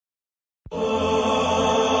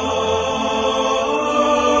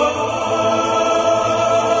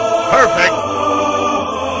perfect.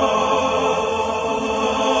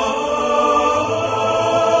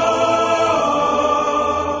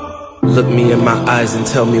 Look me in my eyes and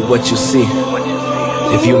tell me what you see.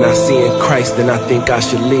 If you're not seeing Christ, then I think I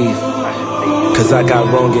should leave. Cause I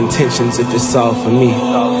got wrong intentions if it's all for me.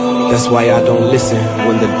 That's why I don't listen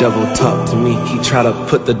when the devil talk to me. He try to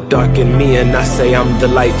put the dark in me and I say I'm the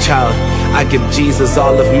light child. I give Jesus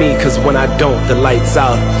all of me, cause when I don't, the light's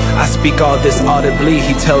out. I speak all this audibly,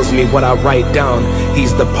 he tells me what I write down.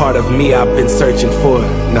 He's the part of me I've been searching for.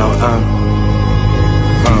 Now I'm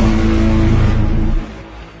found.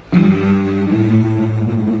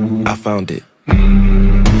 I found it.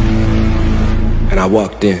 And I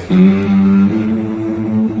walked in.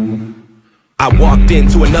 I walked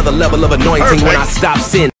into another level of anointing when I stopped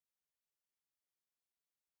sin.